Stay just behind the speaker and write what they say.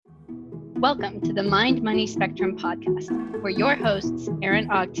Welcome to the Mind Money Spectrum podcast, where your hosts, Aaron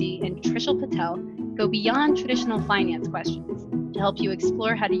Ogti and Trishul Patel, go beyond traditional finance questions to help you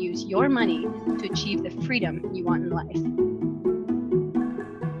explore how to use your money to achieve the freedom you want in life.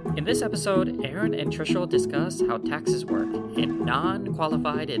 In this episode, Aaron and Trishul discuss how taxes work in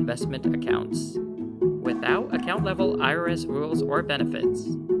non-qualified investment accounts. Without account-level IRS rules or benefits,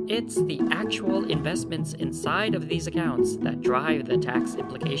 it's the actual investments inside of these accounts that drive the tax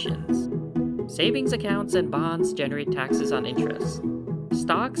implications. Savings accounts and bonds generate taxes on interest.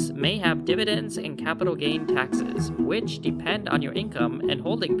 Stocks may have dividends and capital gain taxes, which depend on your income and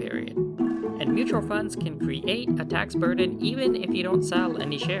holding period. And mutual funds can create a tax burden even if you don't sell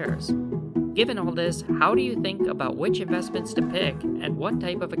any shares. Given all this, how do you think about which investments to pick and what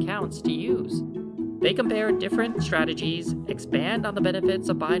type of accounts to use? They compare different strategies, expand on the benefits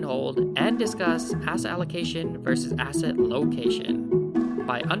of buy and hold, and discuss asset allocation versus asset location.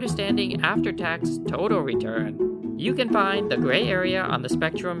 By understanding after-tax total return, you can find the gray area on the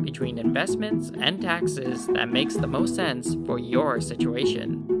spectrum between investments and taxes that makes the most sense for your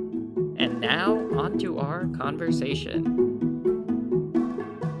situation. And now, on to our conversation.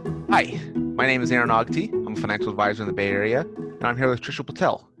 Hi, my name is Aaron Ogti. I'm a financial advisor in the Bay Area, and I'm here with Trishul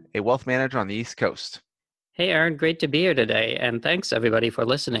Patel, a wealth manager on the East Coast. Hey, Aaron, great to be here today, and thanks everybody for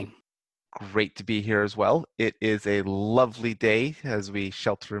listening. Great to be here as well. It is a lovely day as we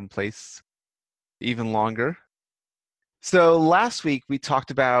shelter in place even longer. So last week we talked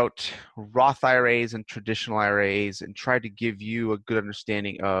about Roth IRAs and traditional IRAs and tried to give you a good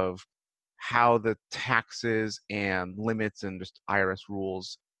understanding of how the taxes and limits and just IRS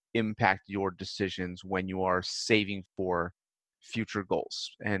rules impact your decisions when you are saving for future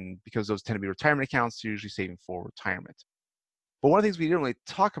goals. And because those tend to be retirement accounts, you're usually saving for retirement. But one of the things we didn't really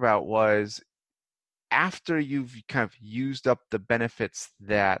talk about was after you've kind of used up the benefits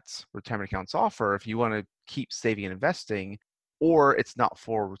that retirement accounts offer, if you want to keep saving and investing, or it's not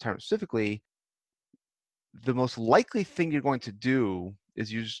for retirement specifically, the most likely thing you're going to do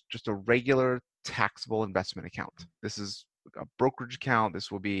is use just a regular taxable investment account. This is a brokerage account. This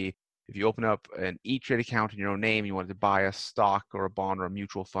will be if you open up an E-Trade account in your own name, you wanted to buy a stock or a bond or a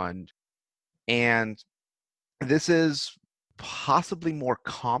mutual fund. And this is possibly more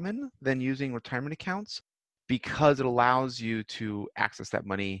common than using retirement accounts because it allows you to access that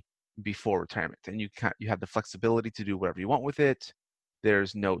money before retirement. And you have the flexibility to do whatever you want with it.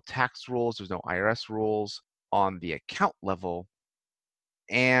 There's no tax rules. There's no IRS rules on the account level.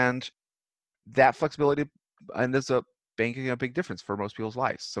 And that flexibility, and there's banking a big difference for most people's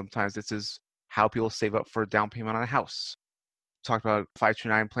lives. Sometimes this is how people save up for a down payment on a house. Talked about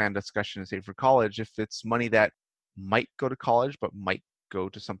 529 plan discussion and save for college. If it's money that might go to college but might go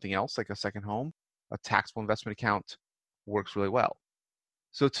to something else like a second home, a taxable investment account works really well.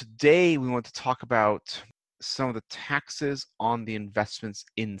 So today we want to talk about some of the taxes on the investments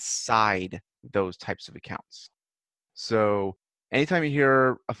inside those types of accounts. So anytime you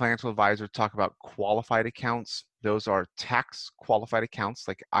hear a financial advisor talk about qualified accounts, those are tax qualified accounts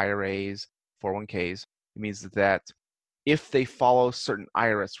like IRAs, 401ks. It means that if they follow certain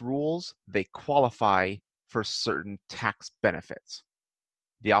IRS rules, they qualify for certain tax benefits.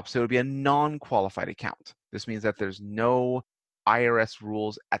 The opposite would be a non-qualified account. This means that there's no IRS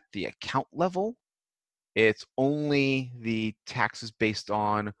rules at the account level. It's only the taxes based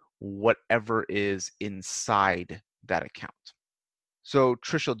on whatever is inside that account. So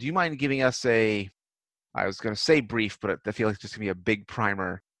Trishul, do you mind giving us I was going to say brief, but I feel like it's just going to be a big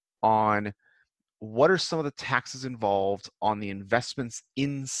primer on what are some of the taxes involved on the investments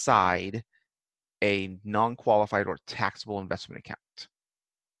inside a non-qualified or taxable investment account?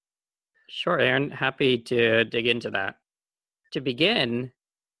 Sure, Aaron, happy to dig into that. To begin,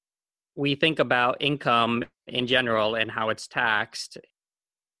 we think about income in general and how it's taxed.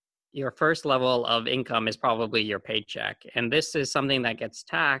 Your first level of income is probably your paycheck. And this is something that gets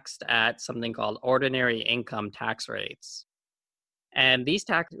taxed at something called ordinary income tax rates. And these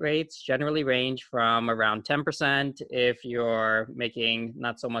tax rates generally range from around 10% if you're making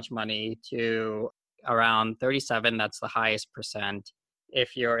not so much money to around 37, that's the highest percent,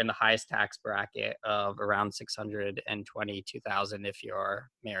 if you're in the highest tax bracket of around $622,000 if you're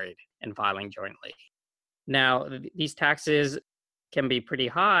married and filing jointly. Now, these taxes can be pretty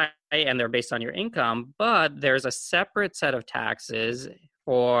high and they're based on your income, but there's a separate set of taxes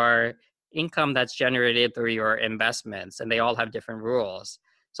for income that's generated through your investments, and they all have different rules.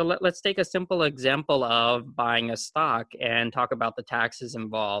 So let's take a simple example of buying a stock and talk about the taxes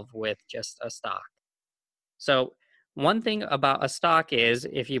involved with just a stock. So one thing about a stock is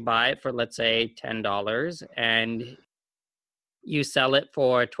if you buy it for, let's say, $10 and you sell it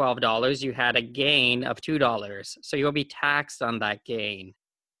for $12, you had a gain of $2. So you'll be taxed on that gain.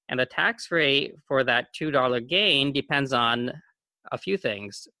 And the tax rate for that $2 gain depends on a few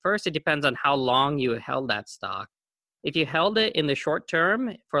things. First, it depends on how long you held that stock. If you held it in the short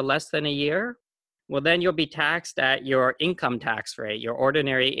term for less than a year, well, then you'll be taxed at your income tax rate, your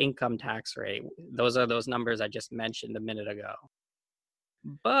ordinary income tax rate. Those are those numbers I just mentioned a minute ago.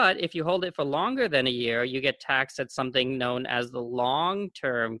 But if you hold it for longer than a year, you get taxed at something known as the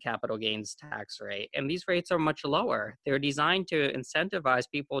long-term capital gains tax rate. And these rates are much lower. They're designed to incentivize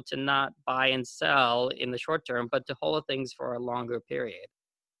people to not buy and sell in the short term, but to hold things for a longer period.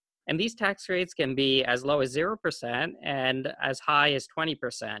 And these tax rates can be as low as 0% and as high as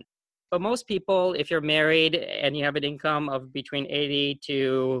 20%. But most people, if you're married and you have an income of between 80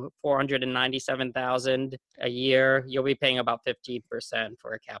 to 497,000 a year, you'll be paying about 15%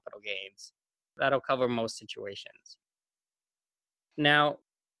 for capital gains. That'll cover most situations. Now,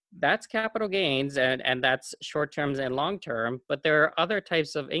 that's capital gains, and that's short term and long term, but there are other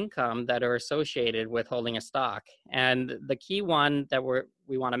types of income that are associated with holding a stock. And the key one that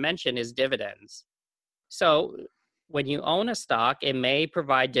we want to mention is dividends. So when you own a stock, it may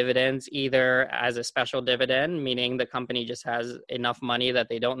provide dividends either as a special dividend, meaning the company just has enough money that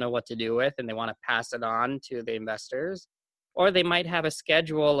they don't know what to do with and they want to pass it on to the investors. Or they might have a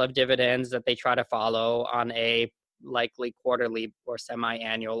schedule of dividends that they try to follow on a likely quarterly or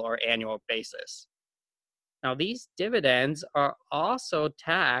semi-annual or annual basis. Now, these dividends are also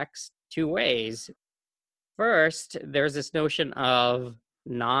taxed two ways. First, there's this notion of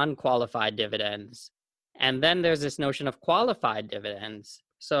non-qualified dividends. And then there's this notion of qualified dividends.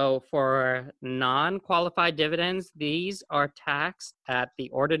 So for non-qualified dividends, these are taxed at the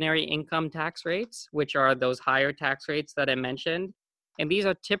ordinary income tax rates, which are those higher tax rates that I mentioned. And these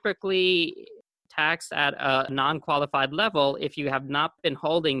are typically taxed at a non-qualified level if you have not been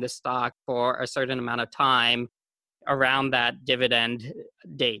holding the stock for a certain amount of time around that dividend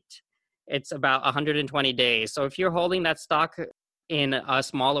date. It's about 120 days. So if you're holding that stock in a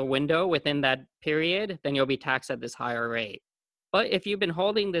smaller window within that period, then you'll be taxed at this higher rate. But if you've been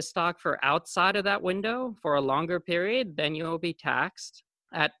holding this stock for outside of that window for a longer period, then you'll be taxed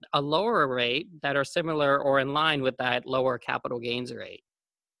at a lower rate that are similar or in line with that lower capital gains rate.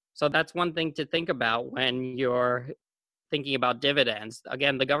 So that's one thing to think about when you're thinking about dividends.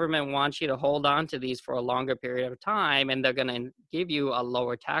 Again, the government wants you to hold on to these for a longer period of time, and they're going to give you a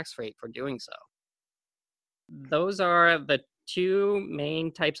lower tax rate for doing so. Those are the two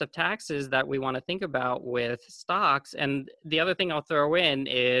main types of taxes that we want to think about with stocks. And the other thing I'll throw in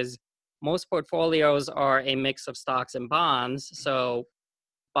is most portfolios are a mix of stocks and bonds. So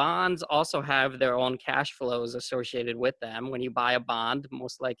bonds also have their own cash flows associated with them. When you buy a bond,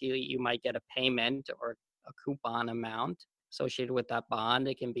 most likely you might get a payment or a coupon amount associated with that bond.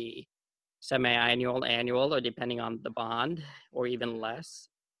 It can be semi-annual, annual, or depending on the bond, or even less.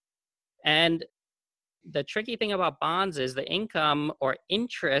 And the tricky thing about bonds is the income or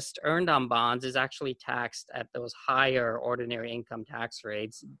interest earned on bonds is actually taxed at those higher ordinary income tax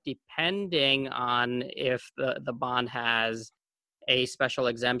rates, depending on if the bond has a special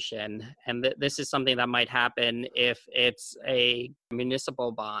exemption. And this is something that might happen if it's a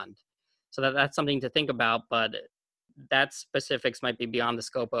municipal bond. So that's something to think about, but that specifics might be beyond the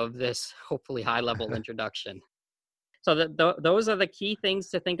scope of this hopefully high-level introduction. So those are the key things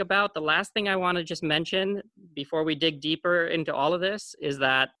to think about. The last thing I want to just mention before we dig deeper into all of this is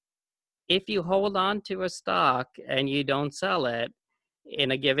that if you hold on to a stock and you don't sell it in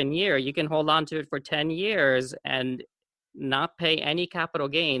a given year, you can hold on to it for 10 years and not pay any capital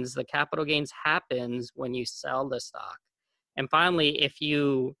gains. The capital gains happens when you sell the stock. And finally, if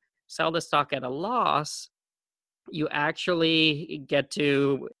you sell the stock at a loss, you actually get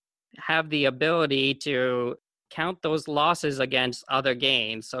to have the ability to count those losses against other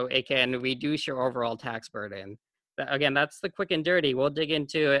gains, so it can reduce your overall tax burden. Again, that's the quick and dirty. We'll dig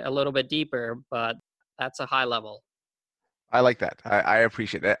into it a little bit deeper, but that's a high level. I like that. I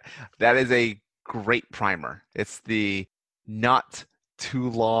appreciate that. That is a great primer. It's the not too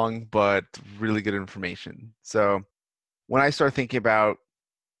long, but really good information. So when I start thinking about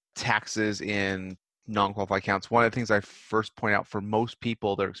taxes in non-qualified accounts, one of the things I first point out for most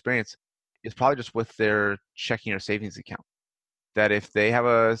people, their experience is probably just with their checking or savings account. That if they have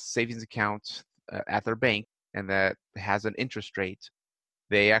a savings account at their bank and that has an interest rate,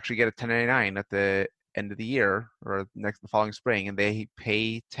 they actually get a 1099 at the end of the year or the following spring, and they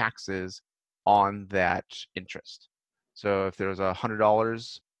pay taxes on that interest. So if there's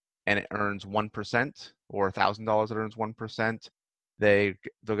 $100 and it earns 1%, or $1,000 that earns 1%, they'll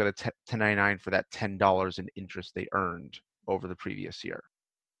get a 1099 for that $10 in interest they earned over the previous year.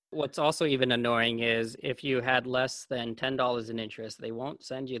 What's also even annoying is if you had less than $10 in interest, they won't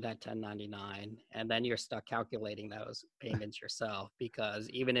send you that 1099, and then you're stuck calculating those payments yourself, because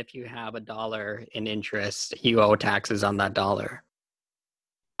even if you have $1 in interest, you owe taxes on that dollar.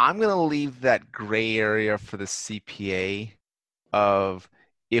 I'm going to leave that gray area for the CPA of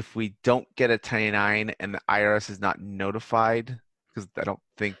if we don't get a 1099 and the IRS is not notified, because I don't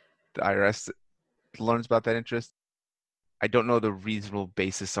think the IRS learns about that interest. I don't know the reasonable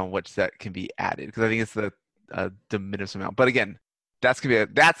basis on which that can be added, because I think it's the de minimis amount. But again, that's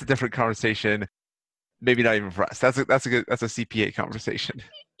a different conversation. Maybe not even for us. That's a CPA conversation.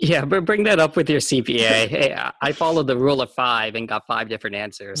 Yeah, but bring that up with your CPA. Hey, I followed the rule of 5 and got 5 different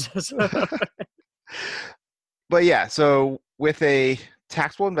answers. But yeah, so with a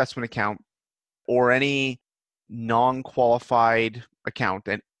taxable investment account or any non-qualified account,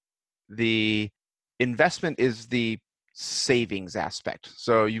 and the investment is the savings aspect.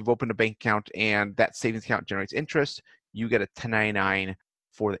 So you've opened a bank account and that savings account generates interest. You get a 1099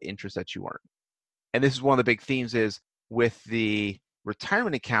 for the interest that you earn. And this is one of the big themes is with the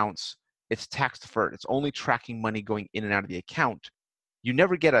retirement accounts, it's tax deferred. It's only tracking money going in and out of the account. You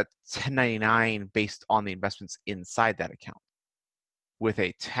never get a 1099 based on the investments inside that account. With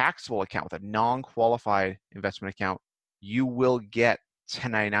a taxable account, with a non-qualified investment account, you will get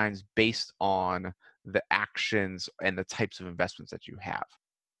 1099s based on the actions and the types of investments that you have.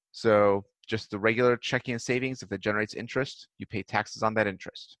 So just the regular checking and savings, if it generates interest, you pay taxes on that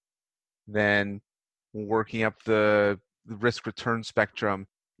interest. Then working up the risk return spectrum,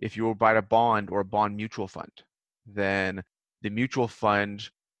 if you were buying a bond or a bond mutual fund, then the mutual fund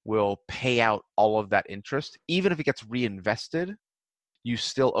will pay out all of that interest. Even if it gets reinvested, you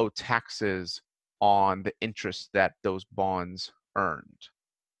still owe taxes on the interest that those bonds earned.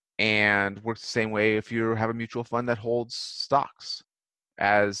 And works the same way if you have a mutual fund that holds stocks.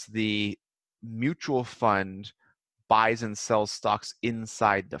 As the mutual fund buys and sells stocks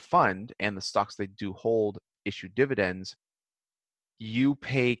inside the fund, and the stocks they do hold issue dividends, you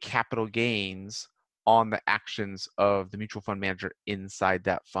pay capital gains on the actions of the mutual fund manager inside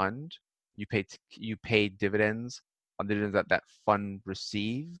that fund. You pay dividends on the dividends that that fund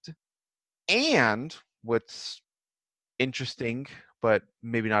received. And what's interesting, but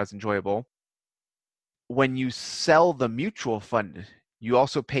maybe not as enjoyable, when you sell the mutual fund, you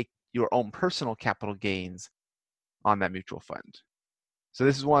also pay your own personal capital gains on that mutual fund. So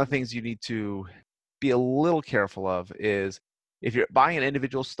this is one of the things you need to be a little careful of is if you're buying an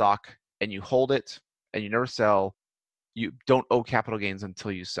individual stock and you hold it and you never sell, you don't owe capital gains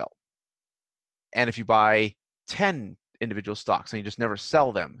until you sell. And if you buy 10 individual stocks and you just never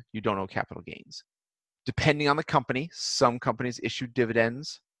sell them, you don't owe capital gains. Depending on the company, some companies issue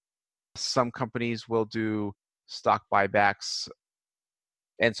dividends. Some companies will do stock buybacks.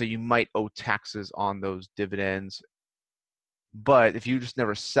 And so you might owe taxes on those dividends. But if you just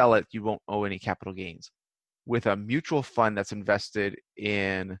never sell it, you won't owe any capital gains. With a mutual fund that's invested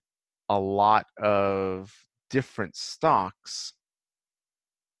in a lot of different stocks,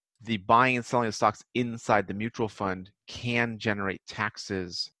 the buying and selling of stocks inside the mutual fund can generate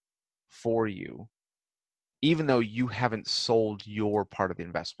taxes for you, even though you haven't sold your part of the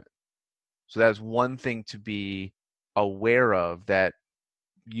investment. So that's one thing to be aware of, that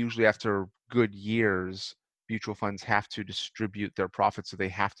usually after good years, mutual funds have to distribute their profits, so they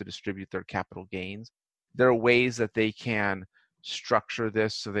have to distribute their capital gains. There are ways that they can structure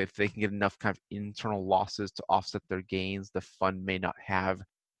this so that if they can get enough kind of internal losses to offset their gains, the fund may not have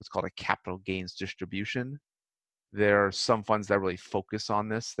what's called a capital gains distribution. There are some funds that really focus on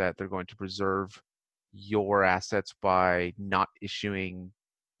this, that they're going to preserve your assets by not issuing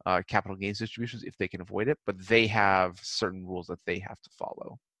capital gains distributions if they can avoid it, but they have certain rules that they have to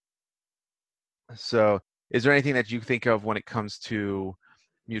follow. So is there anything that you think of when it comes to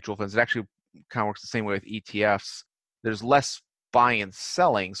mutual funds? It actually kind of works the same way with ETFs. There's less buying and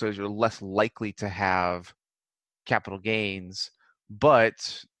selling, so you're less likely to have capital gains.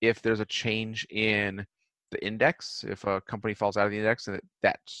 But if there's a change in the index, if a company falls out of the index and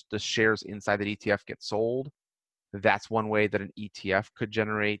that the shares inside that ETF get sold, that's one way that an ETF could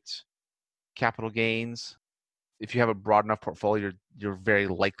generate capital gains. If you have a broad enough portfolio, you're very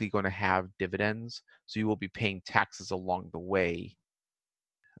likely going to have dividends, so you will be paying taxes along the way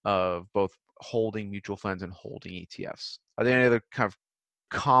of both holding mutual funds and holding ETFs. Are there any other kind of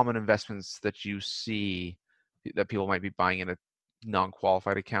common investments that you see that people might be buying in a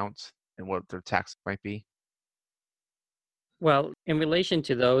non-qualified account and what their tax might be? Well, in relation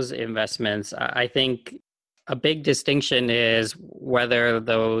to those investments, I think a big distinction is whether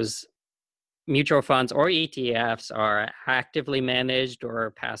those mutual funds or ETFs are actively managed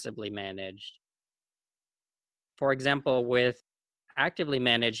or passively managed. For example, with actively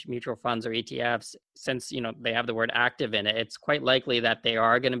managed mutual funds or ETFs, since they have the word active in it, it's quite likely that they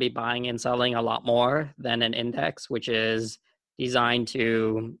are going to be buying and selling a lot more than an index, which is designed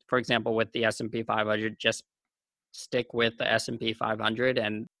to, for example, with the S&P 500, just stick with the S&P 500,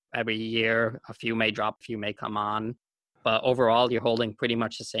 and every year a few may drop, a few may come on, but overall you're holding pretty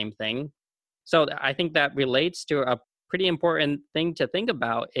much the same thing. So I think that relates to a pretty important thing to think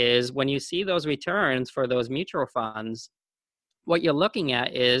about is when you see those returns for those mutual funds, what you're looking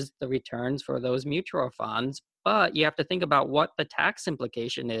at is the returns for those mutual funds, but you have to think about what the tax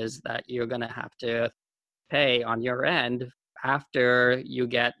implication is that you're going to have to pay on your end after you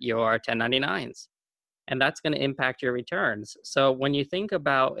get your 1099s. And that's going to impact your returns. So when you think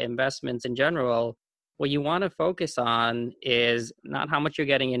about investments in general, what you want to focus on is not how much you're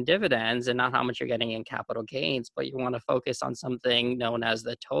getting in dividends and not how much you're getting in capital gains, but you want to focus on something known as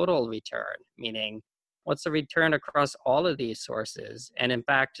the total return, meaning what's the return across all of these sources? And in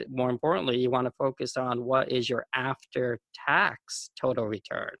fact, more importantly, you want to focus on what is your after-tax total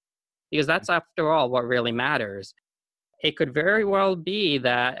return, because that's, after all, what really matters. It could very well be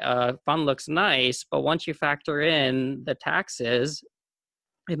that a fund looks nice, but once you factor in the taxes,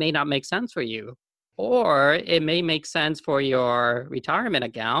 it may not make sense for you. Or it may make sense for your retirement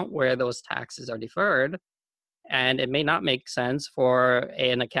account where those taxes are deferred, and it may not make sense for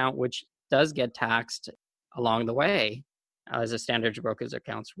an account which does get taxed along the way, as a standard brokerage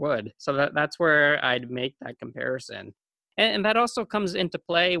accounts would. So that's where I'd make that comparison. And that also comes into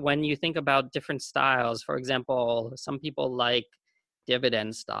play when you think about different styles. For example, some people like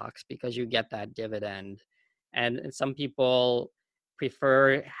dividend stocks because you get that dividend. And some people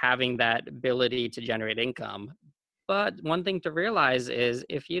prefer having that ability to generate income. But one thing to realize is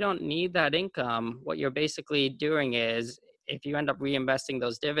if you don't need that income, what you're basically doing is if you end up reinvesting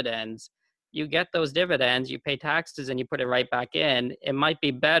those dividends, you get those dividends, you pay taxes, and you put it right back in. It might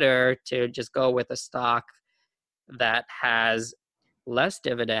be better to just go with a stock that has less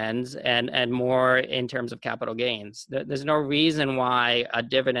dividends and more in terms of capital gains. There's no reason why a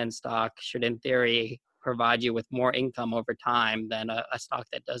dividend stock should, in theory, provide you with more income over time than a stock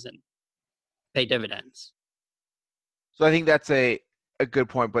that doesn't pay dividends. So I think that's a good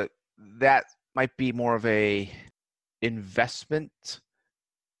point, but that might be more of a investment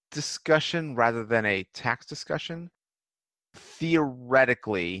discussion rather than a tax discussion.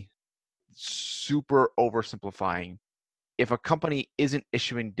 Theoretically, super oversimplifying, if a company isn't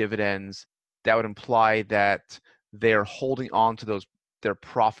issuing dividends, that would imply that they're holding on to their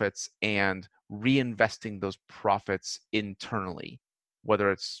profits and reinvesting those profits internally,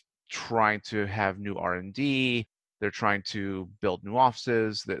 whether it's trying to have new R&D, they're trying to build new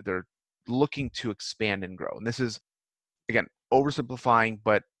offices, they're looking to expand and grow. And this is, again, oversimplifying,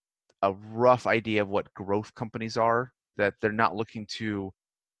 but a rough idea of what growth companies are, that they're not looking to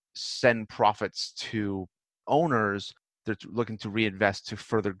send profits to owners, they're looking to reinvest to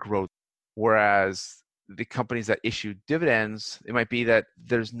further growth. Whereas the companies that issue dividends, it might be that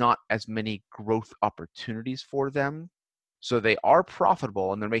there's not as many growth opportunities for them. So they are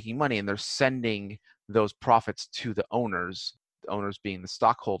profitable and they're making money and they're sending those profits to the owners being the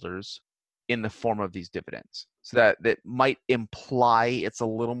stockholders, in the form of these dividends. So that might imply it's a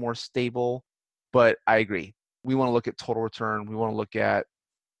little more stable, but I agree. We want to look at total return. We want to look at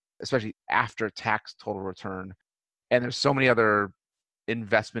especially after tax total return. And there's so many other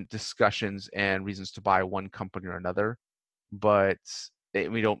investment discussions and reasons to buy one company or another, but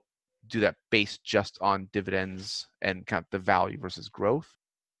we don't do that based just on dividends and kind of the value versus growth.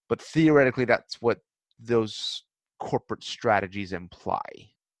 But theoretically, that's what those corporate strategies imply.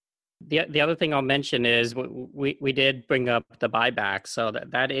 The other thing I'll mention is we did bring up the buyback. So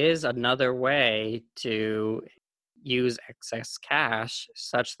that is another way to use excess cash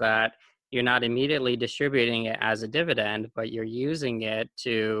such that you're not immediately distributing it as a dividend, but you're using it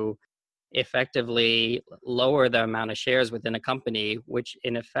to effectively lower the amount of shares within a company, which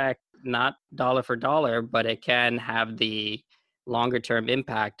in effect, not dollar for dollar, but it can have the longer term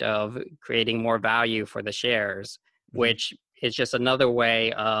impact of creating more value for the shares, which is just another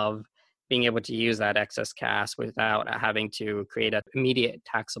way of being able to use that excess cash without having to create an immediate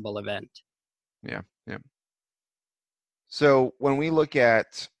taxable event. Yeah. So when we look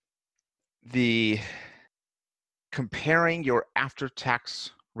at the comparing your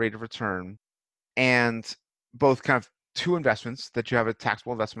after-tax rate of return and both kind of two investments that you have a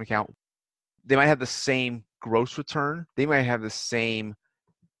taxable investment account, they might have the same gross return. They might have the same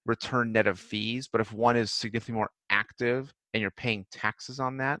return net of fees, but if one is significantly more active and you're paying taxes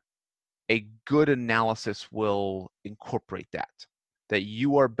on that, a good analysis will incorporate that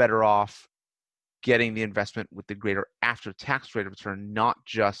you are better off getting the investment with the greater after-tax rate of return, not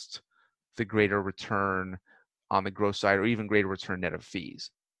just the greater return on the gross side or even greater return net of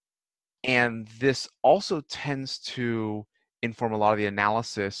fees. And this also tends to inform a lot of the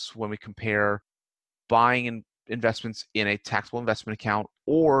analysis when we compare buying investments in a taxable investment account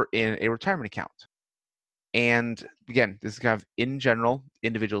or in a retirement account. And again, this is kind of in general,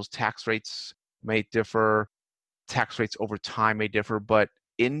 individuals' tax rates may differ, tax rates over time may differ, but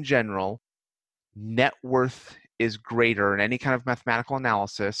in general, net worth is greater in any kind of mathematical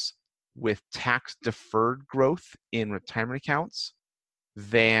analysis with tax deferred growth in retirement accounts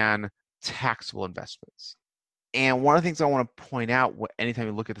than taxable investments. And one of the things I want to point out anytime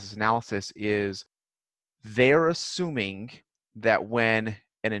you look at this analysis is they're assuming that when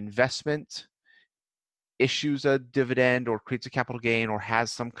an investment issues a dividend or creates a capital gain or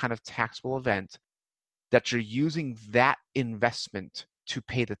has some kind of taxable event, that you're using that investment to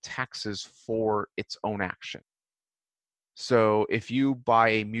pay the taxes for its own action. So if you buy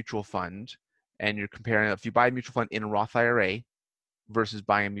a mutual fund and you're comparing, if you buy a mutual fund in a Roth IRA versus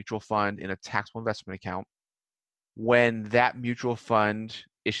buying a mutual fund in a taxable investment account, when that mutual fund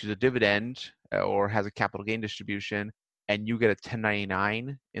issues a dividend or has a capital gain distribution and you get a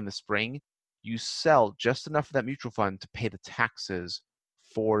 1099 in the spring, you sell just enough of that mutual fund to pay the taxes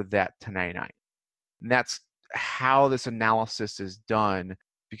for that 1099. And that's how this analysis is done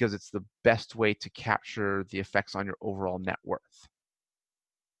because it's the best way to capture the effects on your overall net worth.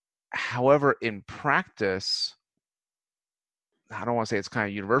 However, in practice, I don't want to say it's kind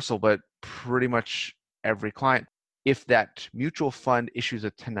of universal, but pretty much every client, if that mutual fund issues a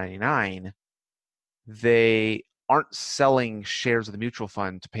 1099, they aren't selling shares of the mutual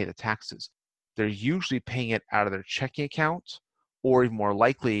fund to pay the taxes. They're usually paying it out of their checking account or even more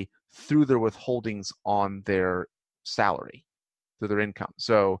likely through their withholdings on their salary, through their income.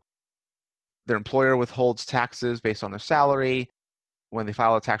 So their employer withholds taxes based on their salary. When they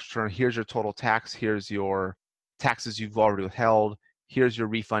file a tax return, here's your total tax, here's your taxes you've already withheld, here's your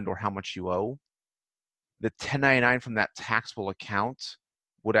refund or how much you owe. The 1099 from that taxable account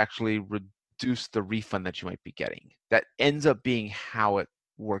would actually reduce the refund that you might be getting. That ends up being how it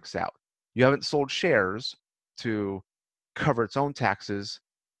works out. You haven't sold shares to cover its own taxes.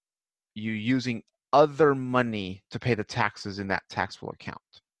 You're using other money to pay the taxes in that taxable account.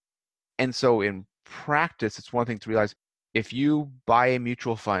 And so in practice, it's one thing to realize if you buy a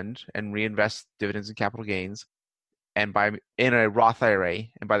mutual fund and reinvest dividends and capital gains and buy in a Roth IRA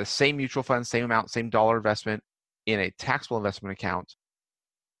and buy the same mutual fund, same amount, same dollar investment in a taxable investment account,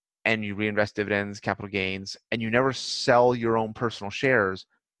 and you reinvest dividends, capital gains, and you never sell your own personal shares,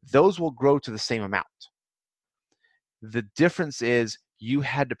 those will grow to the same amount. The difference is you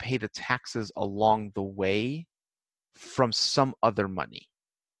had to pay the taxes along the way from some other money.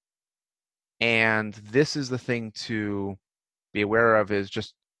 And this is the thing to be aware of is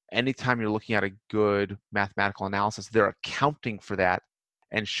just anytime you're looking at a good mathematical analysis, they're accounting for that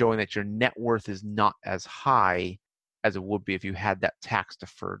and showing that your net worth is not as high as it would be if you had that tax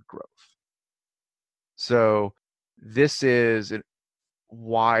deferred growth. So this is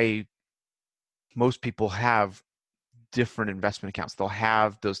why most people have different investment accounts. They'll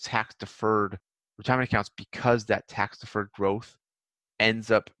have those tax deferred retirement accounts because that tax deferred growth ends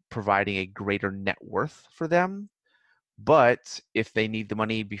up providing a greater net worth for them. But if they need the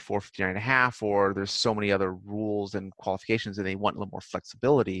money before 59 and a half, or there's so many other rules and qualifications and they want a little more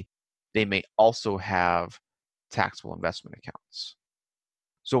flexibility, they may also have taxable investment accounts.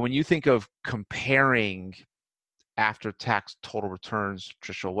 So when you think of comparing after-tax total returns,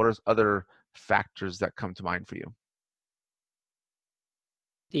 Tricia, what are other factors that come to mind for you?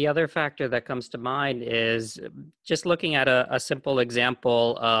 The other factor that comes to mind is just looking at a simple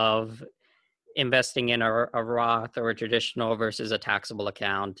example of investing in a Roth or a traditional versus a taxable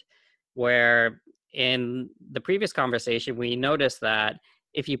account, where in the previous conversation, we noticed that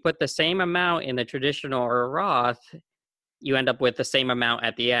if you put the same amount in the traditional or a Roth, you end up with the same amount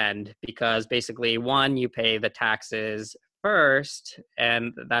at the end because basically one, you pay the taxes first,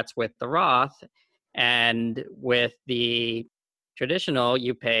 and that's with the Roth, and with the traditional,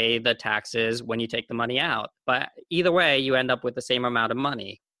 you pay the taxes when you take the money out. But either way, you end up with the same amount of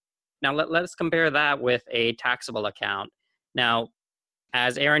money. Now, let's compare that with a taxable account. Now,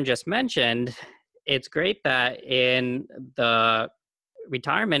 as Aaron just mentioned, it's great that in the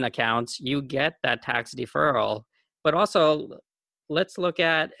retirement accounts, you get that tax deferral. But also, let's look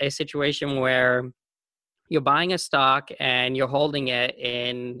at a situation where you're buying a stock and you're holding it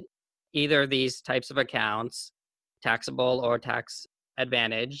in either of these types of accounts, taxable or tax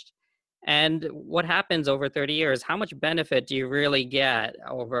advantaged, And what happens over 30 years? How much benefit do you really get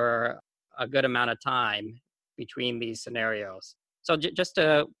over a good amount of time between these scenarios? So just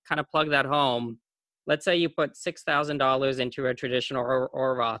to kind of plug that home, let's say you put $6,000 into a traditional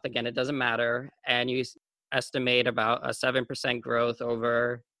or Roth. Again, it doesn't matter. And you estimate about a 7% growth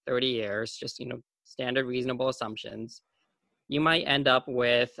over 30 years, just, standard reasonable assumptions. You might end up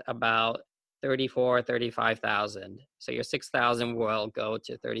with about 35,000. So your 6,000 will go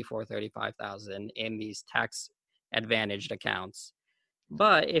to 35,000 in these tax advantaged accounts.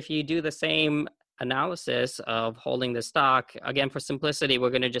 But if you do the same analysis of holding the stock, again, for simplicity, we're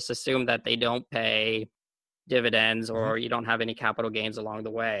going to just assume that they don't pay dividends or you don't have any capital gains along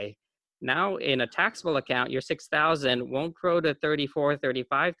the way. Now in a taxable account, your 6,000 won't grow to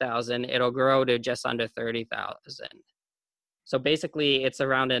 35,000. It'll grow to just under 30,000. So basically, it's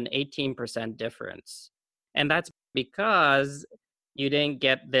around an 18% difference. And that's because you didn't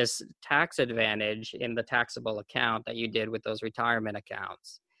get this tax advantage in the taxable account that you did with those retirement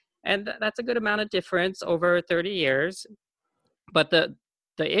accounts. And that's a good amount of difference over 30 years. But the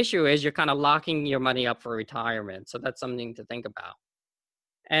issue is you're kind of locking your money up for retirement. So that's something to think about.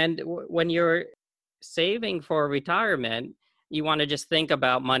 And when you're saving for retirement, you want to just think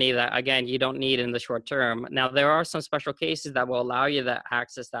about money that, again, you don't need in the short term. Now, there are some special cases that will allow you to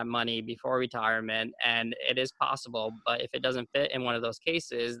access that money before retirement, and it is possible. But if it doesn't fit in one of those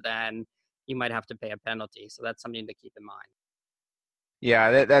cases, then you might have to pay a penalty. So that's something to keep in mind.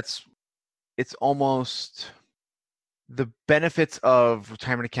 Yeah, it's almost the benefits of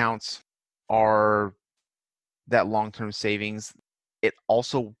retirement accounts are that long-term savings. It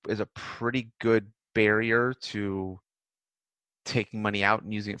also is a pretty good barrier to taking money out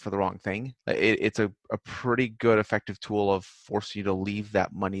and using it for the wrong thing. It's a pretty good effective tool of forcing you to leave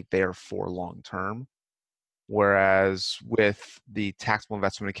that money there for long term. Whereas with the taxable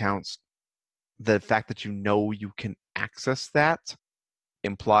investment accounts, the fact that you can access that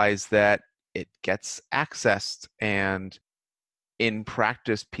implies that it gets accessed. And in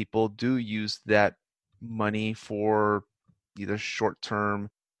practice, people do use that money for either short-term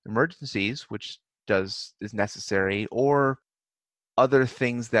emergencies, which is necessary, or other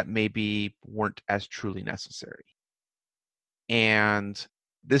things that maybe weren't as truly necessary. And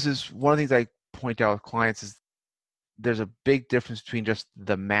this is one of the things I point out with clients is there's a big difference between just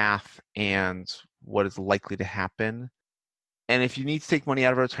the math and what is likely to happen. And if you need to take money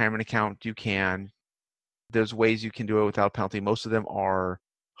out of a retirement account, you can. There's ways you can do it without a penalty. Most of them are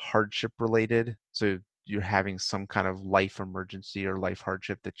hardship related. So you're having some kind of life emergency or life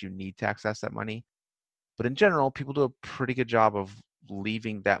hardship that you need to access that money. But in general, people do a pretty good job of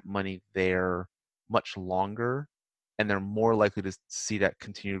leaving that money there much longer, and they're more likely to see that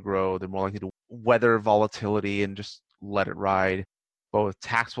continue to grow. They're more likely to weather volatility and just let it ride. But with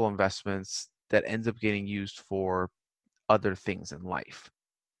taxable investments, that ends up getting used for other things in life.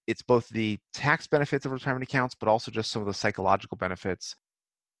 It's both the tax benefits of retirement accounts, but also just some of the psychological benefits.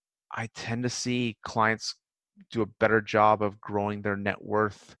 I tend to see clients do a better job of growing their net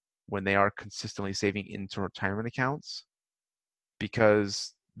worth when they are consistently saving into retirement accounts,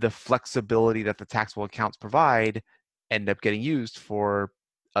 because the flexibility that the taxable accounts provide end up getting used for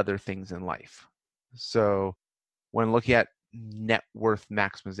other things in life. So when looking at net worth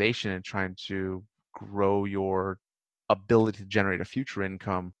maximization and trying to grow your ability to generate a future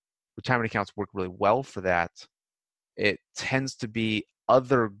income, retirement accounts work really well for that. It tends to be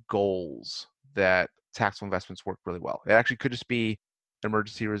other goals that taxable investments work really well. It actually could just be an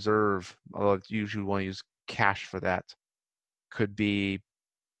emergency reserve, although you usually want to use cash for that. Could be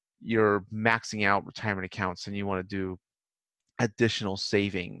you're maxing out retirement accounts and you want to do additional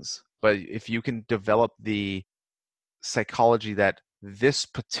savings. But if you can develop the psychology that this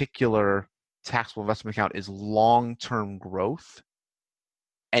particular taxable investment account is long-term growth,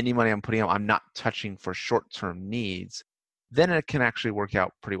 any money I'm putting out, I'm not touching for short-term needs, then it can actually work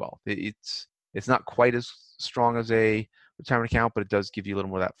out pretty well. It's not quite as strong as a retirement account, but it does give you a little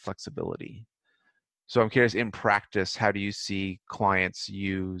more of that flexibility. So I'm curious, in practice, how do you see clients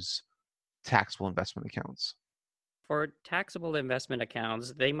use taxable investment accounts? For taxable investment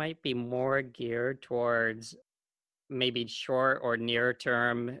accounts, they might be more geared towards maybe short or near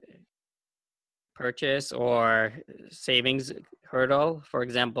term purchase or savings hurdle. For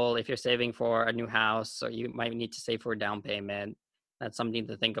example, if you're saving for a new house, so you might need to save for a down payment, that's something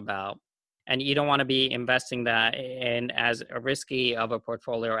to think about. And you don't want to be investing that in as risky of a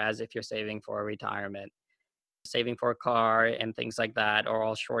portfolio as if you're saving for a retirement. Saving for a car and things like that are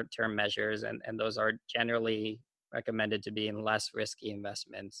all short-term measures, and those are generally recommended to be in less risky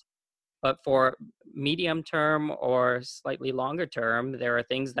investments. But for medium term or slightly longer term, there are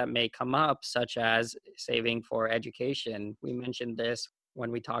things that may come up, such as saving for education. We mentioned this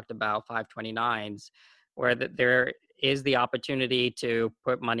when we talked about 529s, where there is the opportunity to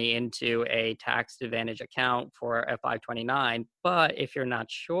put money into a tax advantage account for a 529. But if you're not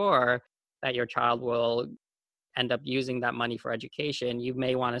sure that your child will end up using that money for education, you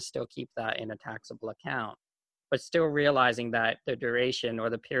may want to still keep that in a taxable account, but still realizing that the duration or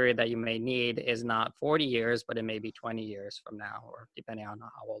the period that you may need is not 40 years, but it may be 20 years from now, or depending on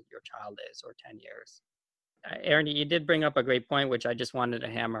how old your child is, or 10 years. Aaron, you did bring up a great point, which I just wanted to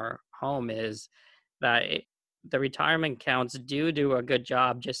hammer home, is that the retirement accounts do a good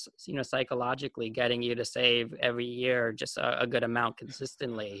job just, psychologically getting you to save every year just a good amount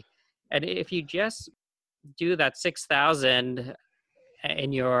consistently. And if you just do that 6,000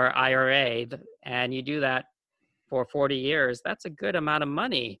 in your IRA and you do that for 40 years, that's a good amount of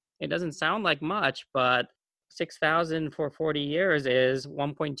money. It doesn't sound like much, but 6,000 for 40 years is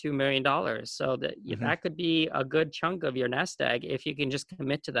 $1.2 million. So that could be a good chunk of your nest egg if you can just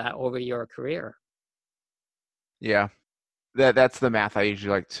commit to that over your career. Yeah, that's the math I usually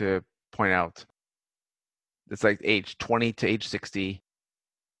like to point out. It's like age 20 to age 60,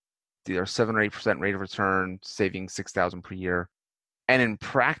 either 7 or 8% rate of return, saving 6,000 per year. And in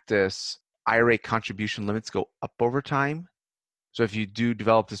practice, IRA contribution limits go up over time. So if you do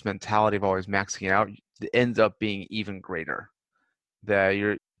develop this mentality of always maxing it out, it ends up being even greater. That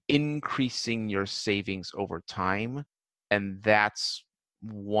you're increasing your savings over time. And that's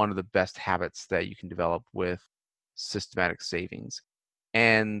one of the best habits that you can develop with systematic savings.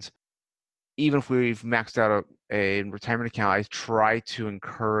 And even if we've maxed out a retirement account, I try to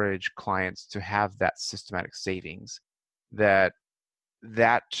encourage clients to have that systematic savings, that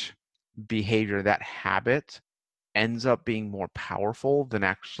behavior, that habit ends up being more powerful than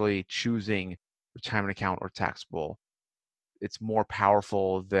actually choosing retirement account or taxable. It's more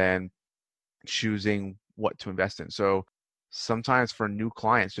powerful than choosing what to invest in. So sometimes for new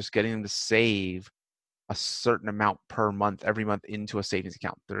clients, just getting them to save a certain amount per month, every month, into a savings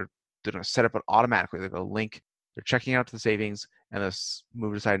account. They're going to set up it automatically. They're going to link their checking out to the savings and then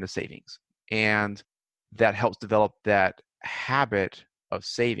move it aside into savings. And that helps develop that habit of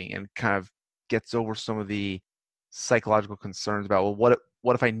saving and kind of gets over some of the psychological concerns about, well,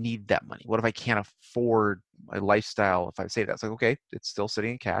 what if I need that money? What if I can't afford my lifestyle if I save that? It's like, okay, it's still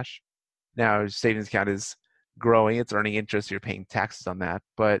sitting in cash. Now, your savings account is growing, it's earning interest, you're paying taxes on that,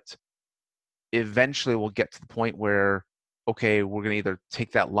 but eventually we'll get to the point where, okay, we're going to either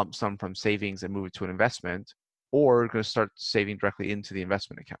take that lump sum from savings and move it to an investment, or we're going to start saving directly into the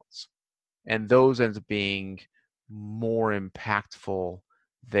investment accounts. And those ends up being more impactful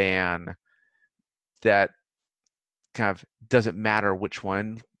than that kind of doesn't matter which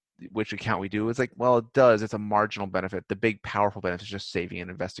account we do. It's like, well, it does. It's a marginal benefit. The big, powerful benefit is just saving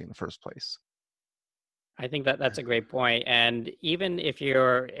and investing in the first place. I think that's a great point. And even if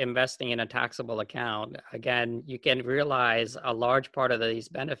you're investing in a taxable account, again, you can realize a large part of these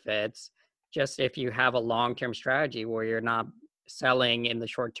benefits just if you have a long-term strategy where you're not selling in the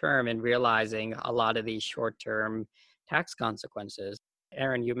short term and realizing a lot of these short-term tax consequences.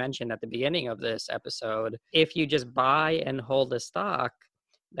 Aaron, you mentioned at the beginning of this episode, if you just buy and hold a stock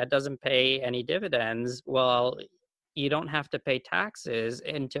that doesn't pay any dividends, well, you don't have to pay taxes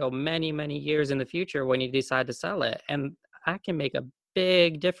until many, many years in the future when you decide to sell it. And that can make a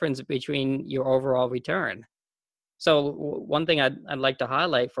big difference between your overall return. So one thing I'd like to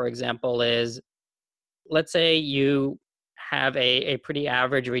highlight, for example, is let's say you have a pretty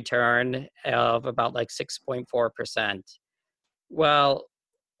average return of about like 6.4%. Well,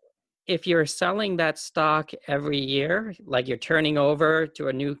 if you're selling that stock every year, like you're turning over to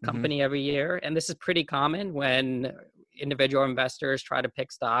a new company every year, and this is pretty common when individual investors try to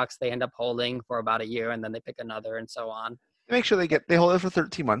pick stocks, they end up holding for about a year and then they pick another and so on. Make sure they hold it for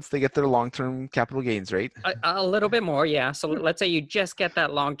 13 months. They get their long-term capital gains rate. A little bit more, yeah. So let's say you just get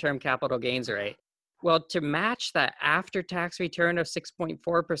that long-term capital gains rate. Well, to match that after-tax return of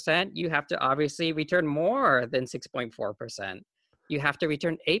 6.4%, you have to obviously return more than 6.4%. You have to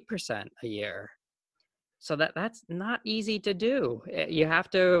return 8% a year. So that's not easy to do. You have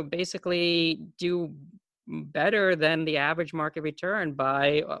to basically do better than the average market return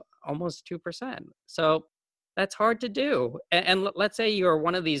by almost 2%. So that's hard to do. And let's say you're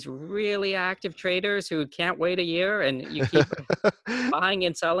one of these really active traders who can't wait a year and you keep buying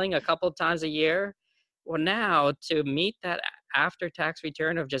and selling a couple of times a year. Well, now to meet that after-tax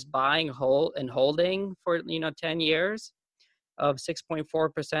return of just buying whole and holding for 10 years of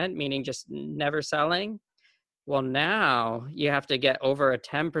 6.4%, meaning just never selling, Well, now you have to get over a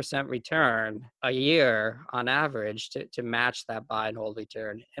 10% return a year on average to match that buy and hold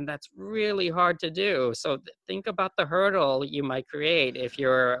return. And that's really hard to do. So think about the hurdle you might create if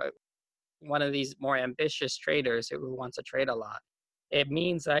you're one of these more ambitious traders who wants to trade a lot. It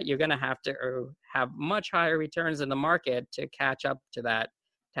means that you're going to have to have much higher returns in the market to catch up to that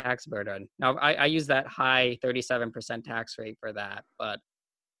tax burden. Now, I use that high 37% tax rate for that, but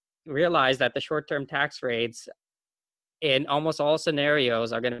realize that the short-term tax rates in almost all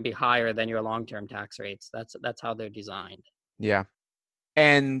scenarios are going to be higher than your long-term tax rates. That's how they're designed. Yeah.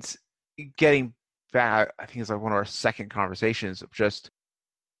 And getting back, I think it's like one of our second conversations of just,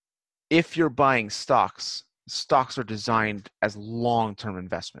 if you're buying stocks are designed as long-term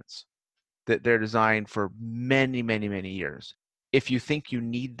investments, that they're designed for many, many, many years. If you think you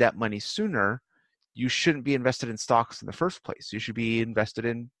need that money sooner, you shouldn't be invested in stocks in the first place. You should be invested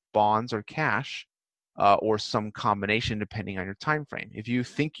in bonds or cash, or some combination depending on your time frame. If you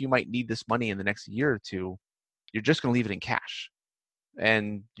think you might need this money in the next year or two, you're just going to leave it in cash,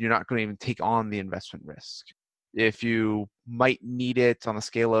 and you're not going to even take on the investment risk. If you might need it on a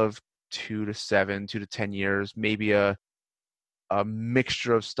scale of 2 to 7, 2 to 10 years, maybe a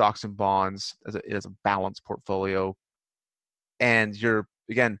mixture of stocks and bonds as a balanced portfolio. And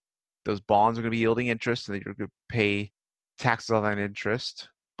again, those bonds are going to be yielding interest, and you're going to pay taxes on that interest,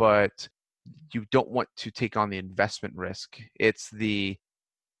 but you don't want to take on the investment risk.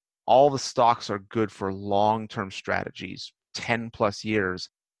 All the stocks are good for long-term strategies, 10 plus years.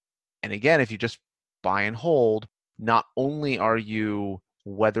 And again, if you just buy and hold, not only are you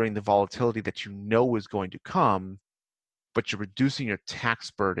weathering the volatility that you know is going to come, but you're reducing your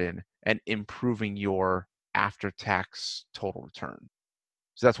tax burden and improving your after-tax total return.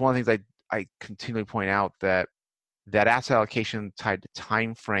 So that's one of the things I continually point out, that asset allocation tied to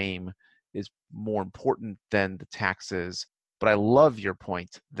time frame is more important than the taxes. But I love your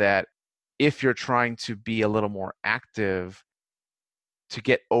point that if you're trying to be a little more active, to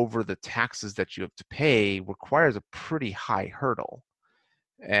get over the taxes that you have to pay requires a pretty high hurdle.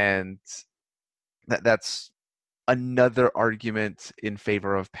 And that's another argument in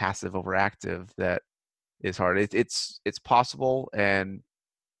favor of passive over active that is hard. It's possible, and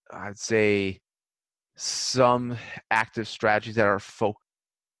I'd say some active strategies that are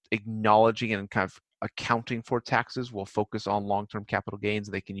acknowledging and kind of accounting for taxes will focus on long-term capital gains.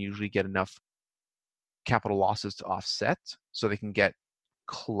 They can usually get enough capital losses to offset, so they can get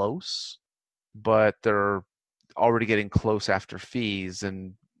close, but they're already getting close after fees,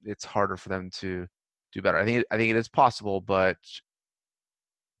 and it's harder for them to do better. I think it is possible, but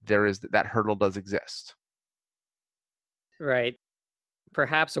that hurdle does exist. Right.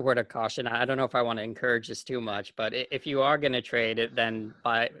 Perhaps a word of caution. I don't know if I want to encourage this too much, but if you are going to trade it, then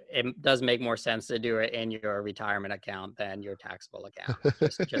it does make more sense to do it in your retirement account than your taxable account,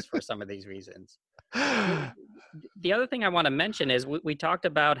 just for some of these reasons. The other thing I want to mention is we talked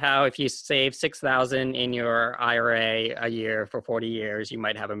about how if you save $6,000 in your IRA a year for 40 years, you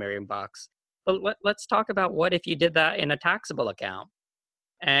might have $1 million. But let's talk about what if you did that in a taxable account.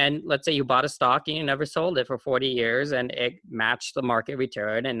 And let's say you bought a stock and you never sold it for 40 years and it matched the market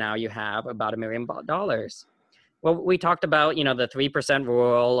return, and now you have about $1 million. Well, we talked about, the 3%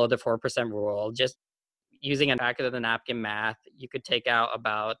 rule or the 4% rule. Just using a back of the napkin math, you could take out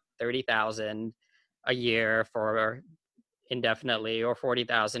about $30,000 a year for indefinitely, or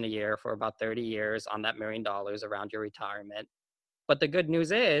 $40,000 a year for about 30 years on that $1 million around your retirement. But the good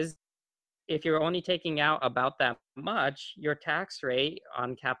news is, if you're only taking out about that much, your tax rate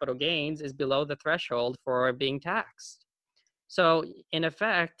on capital gains is below the threshold for being taxed. So in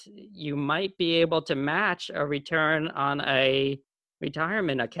effect, you might be able to match a return on a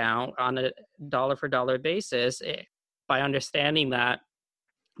retirement account on a dollar for dollar basis by understanding that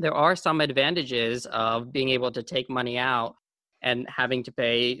there are some advantages of being able to take money out and having to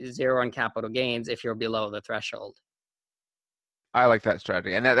pay zero on capital gains if you're below the threshold. I like that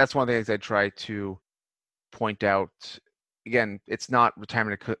strategy. And that's one of the things I try to point out. Again, it's not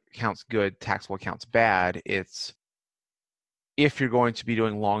retirement accounts good, taxable accounts bad. It's, if you're going to be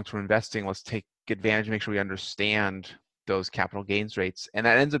doing long-term investing, let's take advantage and make sure we understand those capital gains rates. And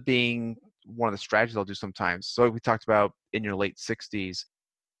that ends up being one of the strategies I'll do sometimes. So we talked about in your late 60s,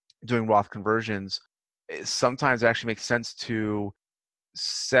 doing Roth conversions. Sometimes it actually makes sense to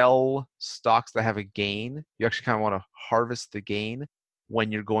sell stocks that have a gain. You actually kind of want to harvest the gain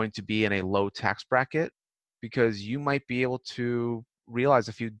when you're going to be in a low tax bracket, because you might be able to realize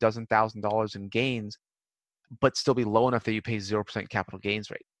a few dozen $1,000s in gains, but still be low enough that you pay 0% capital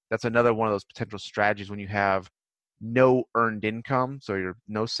gains rate. That's another one of those potential strategies when you have no earned income. So you're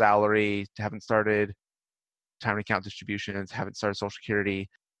no salary, haven't started retirement account distributions, haven't started Social Security.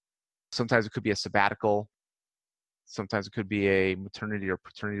 Sometimes it could be a sabbatical. Sometimes it could be a maternity or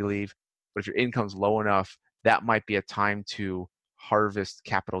paternity leave. But if your income's low enough, that might be a time to harvest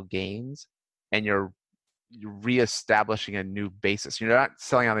capital gains, and you're reestablishing a new basis. You're not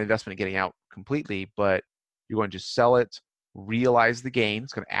selling on the investment and getting out completely, but you're going to sell it, realize the gain.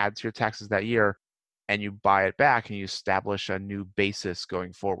 It's going to add to your taxes that year, and you buy it back and you establish a new basis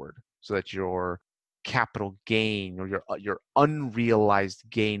going forward so that your capital gain or your unrealized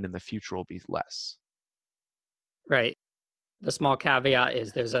gain in the future will be less. Right. The small caveat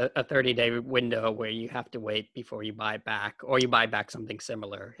is there's a 30-day window where you have to wait before you buy back, or you buy back something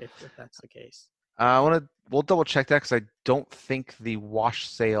similar if that's the case. We'll double check that because I don't think the wash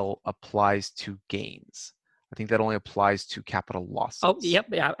sale applies to gains. I think that only applies to capital losses. Oh, yep,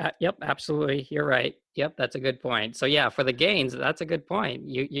 yep, absolutely. You're right. Yep, that's a good point. So yeah, for the gains, that's a good point.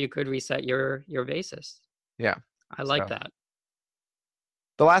 You could reset your basis. Yeah, I like that.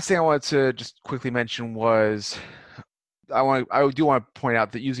 The last thing I wanted to just quickly mention was I do want to point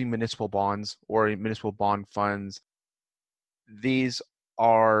out that using municipal bonds or municipal bond funds, these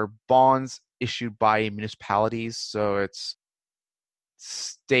are bonds issued by municipalities, so it's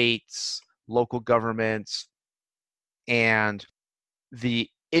states, local governments, and the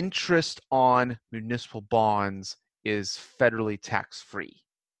interest on municipal bonds is federally tax-free.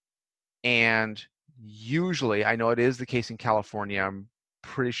 And usually, I know it is the case in California, I'm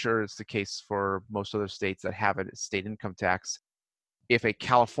pretty sure it's the case for most other states that have a state income tax. If a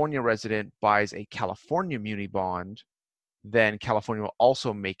California resident buys a California muni bond, then California will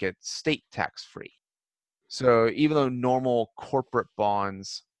also make it state tax-free. So even though normal corporate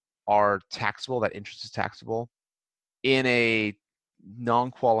bonds are taxable, that interest is taxable, in a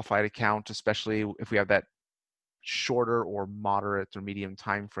non-qualified account, especially if we have that shorter or moderate or medium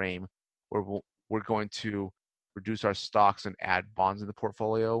time frame where we're going to reduce our stocks and add bonds in the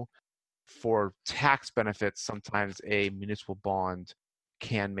portfolio, for tax benefits, sometimes a municipal bond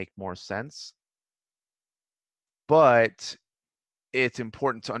can make more sense. But it's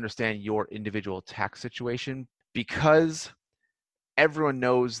important to understand your individual tax situation, because everyone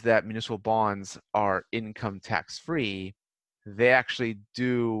knows that municipal bonds are income tax free. They actually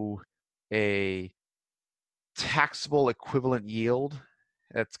do a taxable equivalent yield.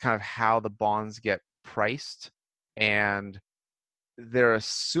 That's kind of how the bonds get priced. And they're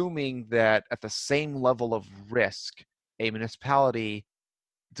assuming that at the same level of risk, a municipality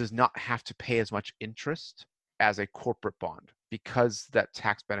does not have to pay as much interest as a corporate bond because that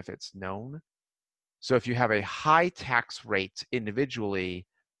tax benefit's known. So if you have a high tax rate individually,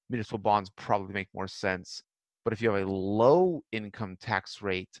 municipal bonds probably make more sense. But if you have a low income tax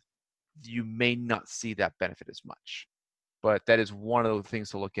rate, you may not see that benefit as much. But that is one of the things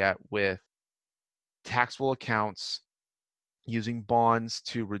to look at with taxable accounts, using bonds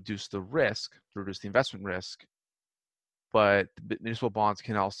to reduce the risk, to reduce the investment risk. But municipal bonds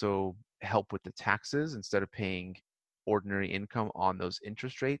can also help with the taxes instead of paying ordinary income on those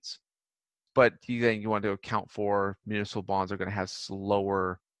interest rates. But then you want to account for municipal bonds are going to have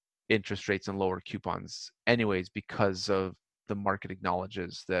slower interest rates and lower coupons anyways, because of the market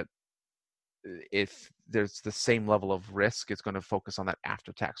acknowledges that if there's the same level of risk, it's going to focus on that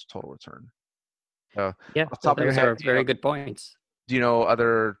after-tax total return. Yeah, those are very good points. Do you know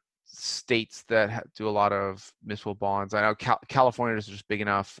other states that do a lot of municipal bonds? I know California is just big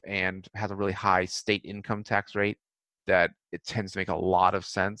enough and has a really high state income tax rate that it tends to make a lot of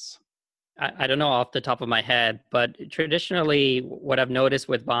sense. I don't know off the top of my head, but traditionally what I've noticed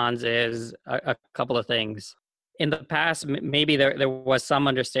with bonds is a couple of things. In the past, maybe there was some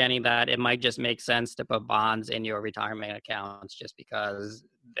understanding that it might just make sense to put bonds in your retirement accounts just because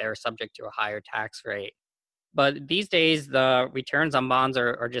they're subject to a higher tax rate. But these days, the returns on bonds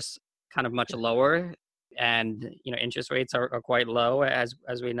are just kind of much lower, and interest rates are quite low, as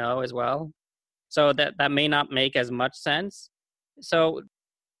we know as well. So that may not make as much sense. So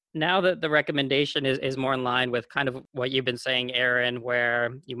now that the recommendation is more in line with kind of what you've been saying, Aaron,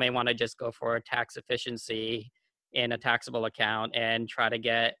 where you may want to just go for a tax efficiency in a taxable account and try to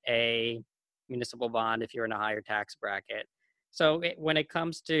get a municipal bond if you're in a higher tax bracket. So when it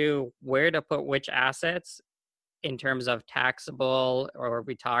comes to where to put which assets in terms of taxable or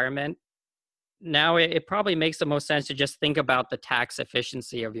retirement, now it probably makes the most sense to just think about the tax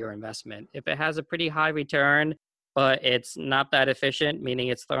efficiency of your investment. If it has a pretty high return, but it's not that efficient, meaning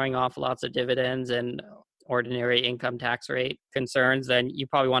it's throwing off lots of dividends and ordinary income tax rate concerns, then you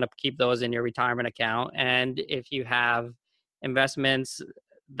probably want to keep those in your retirement account. And if you have investments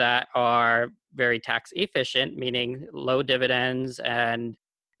that are very tax efficient, meaning low dividends and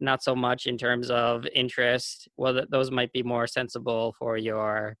not so much in terms of interest. Well, those might be more sensible for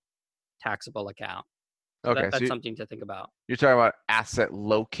your taxable account. So Okay, that's something to think about. you're talking about asset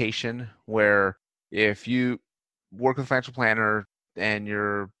location, where if you work with a financial planner and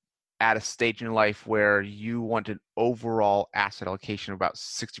you're at a stage in your life where you want an overall asset allocation of about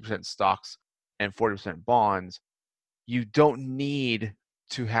 60% stocks and 40% bonds, you don't need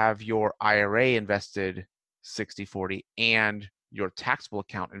to have your IRA invested 60/40 and your taxable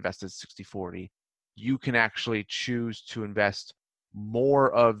account invested 60/40. You can actually choose to invest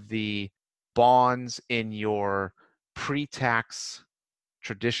more of the bonds in your pre-tax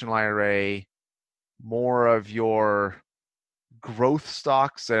traditional IRA, more of your growth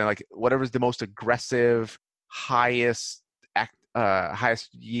stocks, and like whatever's the most aggressive, highest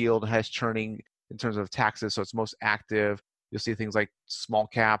yield, highest churning in terms of taxes. So it's most active. You'll see things like small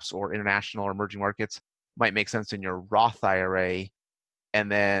caps or international or emerging markets might make sense in your Roth IRA, and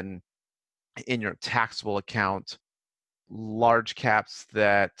then in your taxable account, large caps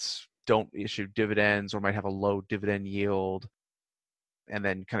that don't issue dividends or might have a low dividend yield, and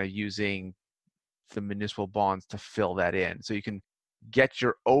then kind of using the municipal bonds to fill that in. So you can get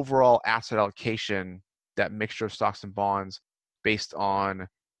your overall asset allocation, that mixture of stocks and bonds, based on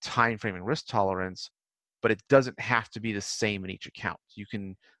time frame and risk tolerance, but it doesn't have to be the same in each account. You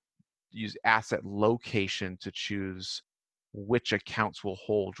can use asset location to choose which accounts will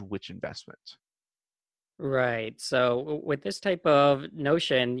hold which investment. Right. So with this type of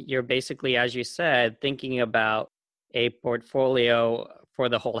notion, you're basically, as you said, thinking about a portfolio for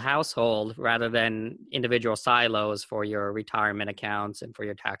the whole household rather than individual silos for your retirement accounts and for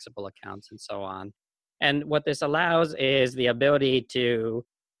your taxable accounts and so on. And what this allows is the ability to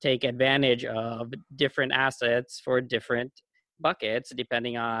take advantage of different assets for different buckets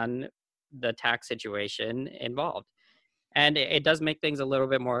depending on the tax situation involved. And it does make things a little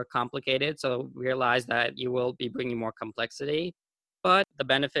bit more complicated. So realize that you will be bringing more complexity, but the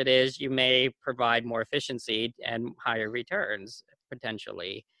benefit is you may provide more efficiency and higher returns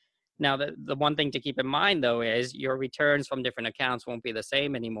potentially. Now, the one thing to keep in mind, though, is your returns from different accounts won't be the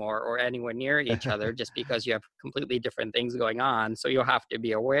same anymore or anywhere near each other just because you have completely different things going on. So you'll have to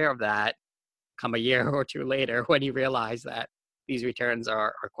be aware of that come a year or two later when you realize that these returns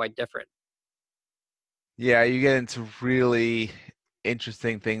are quite different. Yeah, you get into really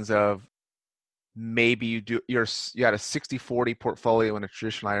interesting things of maybe you had a 60/40 portfolio in a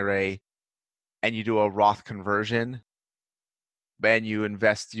traditional IRA and you do a Roth conversion, and you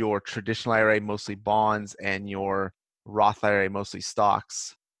invest your traditional IRA mostly bonds and your Roth IRA mostly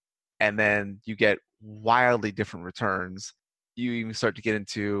stocks, and then you get wildly different returns. You even start to get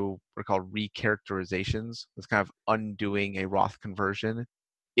into what are called recharacterizations. It's kind of undoing a Roth conversion.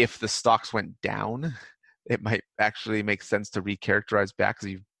 If the stocks went down, it might actually make sense to recharacterize back,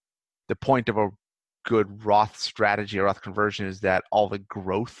 because the point of a good Roth strategy or Roth conversion is that all the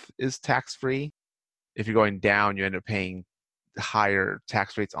growth is tax-free. If you're going down, you end up paying higher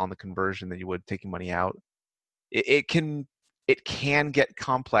tax rates on the conversion than you would taking money out. It can get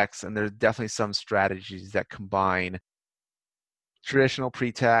complex, and there's definitely some strategies that combine traditional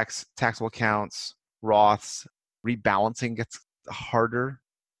pre-tax, taxable accounts, Roths. Rebalancing gets harder,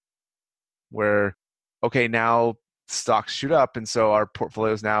 where, okay, now stocks shoot up, and so our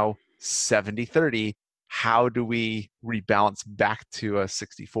portfolio is now 70/30. How do we rebalance back to a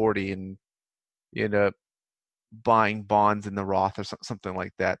 60/40? And you end up buying bonds in the Roth or something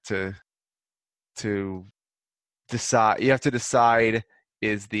like that to decide. You have to decide,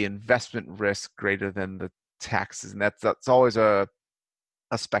 is the investment risk greater than the taxes? And that's always a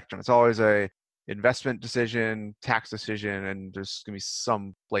spectrum. It's always a investment decision, tax decision, and there's going to be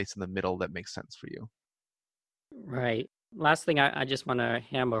some place in the middle that makes sense for you. Right. Last thing I just want to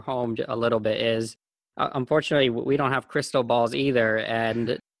hammer home a little bit is, unfortunately, we don't have crystal balls either,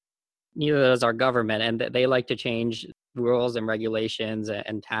 and neither does our government, and they like to change rules and regulations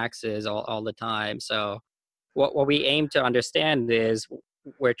and taxes all the time. So what we aim to understand is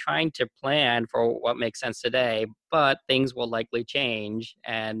we're trying to plan for what makes sense today, but things will likely change,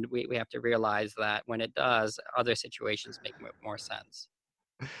 and we have to realize that when it does, other situations make more sense.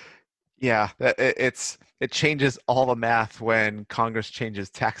 Yeah, it changes all the math when Congress changes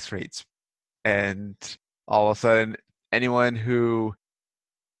tax rates, and all of a sudden, anyone who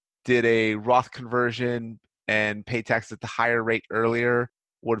did a Roth conversion and paid taxes at the higher rate earlier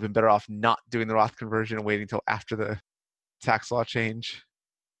would have been better off not doing the Roth conversion and waiting until after the tax law change.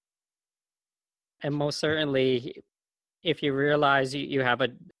 And most certainly, if you realize you have a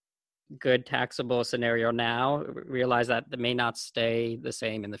good taxable scenario now, realize that it may not stay the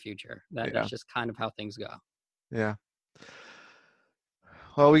same in the future. That's just kind of how things go. Yeah.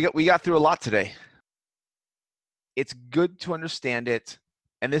 Well, we got through a lot today. It's good to understand it,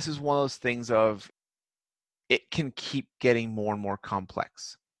 and this is one of those things of it can keep getting more and more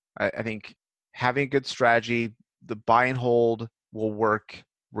complex. I think having a good strategy, the buy and hold will work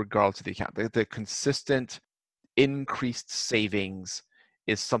regardless of the account. The consistent increased savings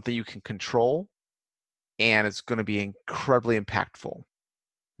is something you can control, and it's going to be incredibly impactful.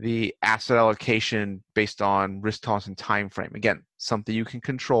 The asset allocation based on risk tolerance and time frame, again, something you can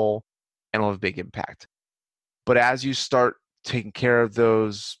control and will have a big impact. But as you start taking care of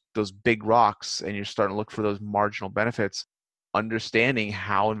those big rocks and you're starting to look for those marginal benefits, understanding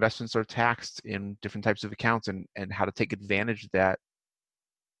how investments are taxed in different types of accounts and how to take advantage of that,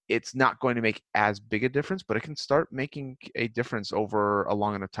 it's not going to make as big a difference, but it can start making a difference over a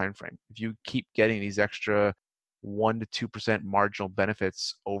long enough time frame. If you keep getting these extra 1% to 2% marginal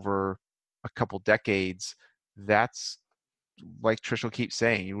benefits over a couple decades, that's, like Trishel keeps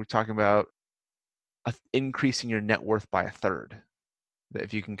saying, you were talking about increasing your net worth by a third,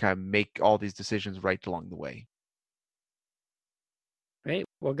 if you can kind of make all these decisions right along the way. Great.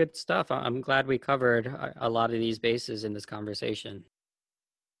 Well, good stuff. I'm glad we covered a lot of these bases in this conversation.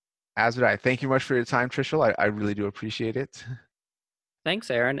 As would I. Thank you much for your time, Trishel. I really do appreciate it.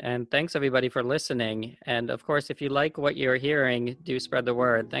 Thanks, Aaron, and thanks everybody for listening. And of course, if you like what you're hearing, do spread the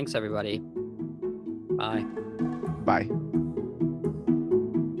word. Thanks, everybody. Bye. Bye.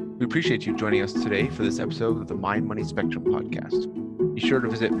 We appreciate you joining us today for this episode of the Mind Money Spectrum podcast. Be sure to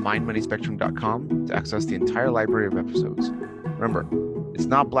visit mindmoneyspectrum.com to access the entire library of episodes. Remember, it's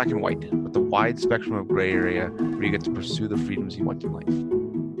not black and white, but the wide spectrum of gray area where you get to pursue the freedoms you want in life.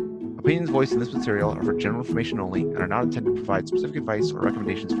 Opinions voiced in this material are for general information only and are not intended to provide specific advice or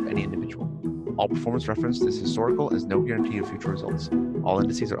recommendations for any individual. All performance referenced is historical and has no guarantee of future results. All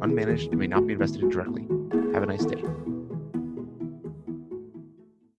indices are unmanaged and may not be invested in directly. Have a nice day.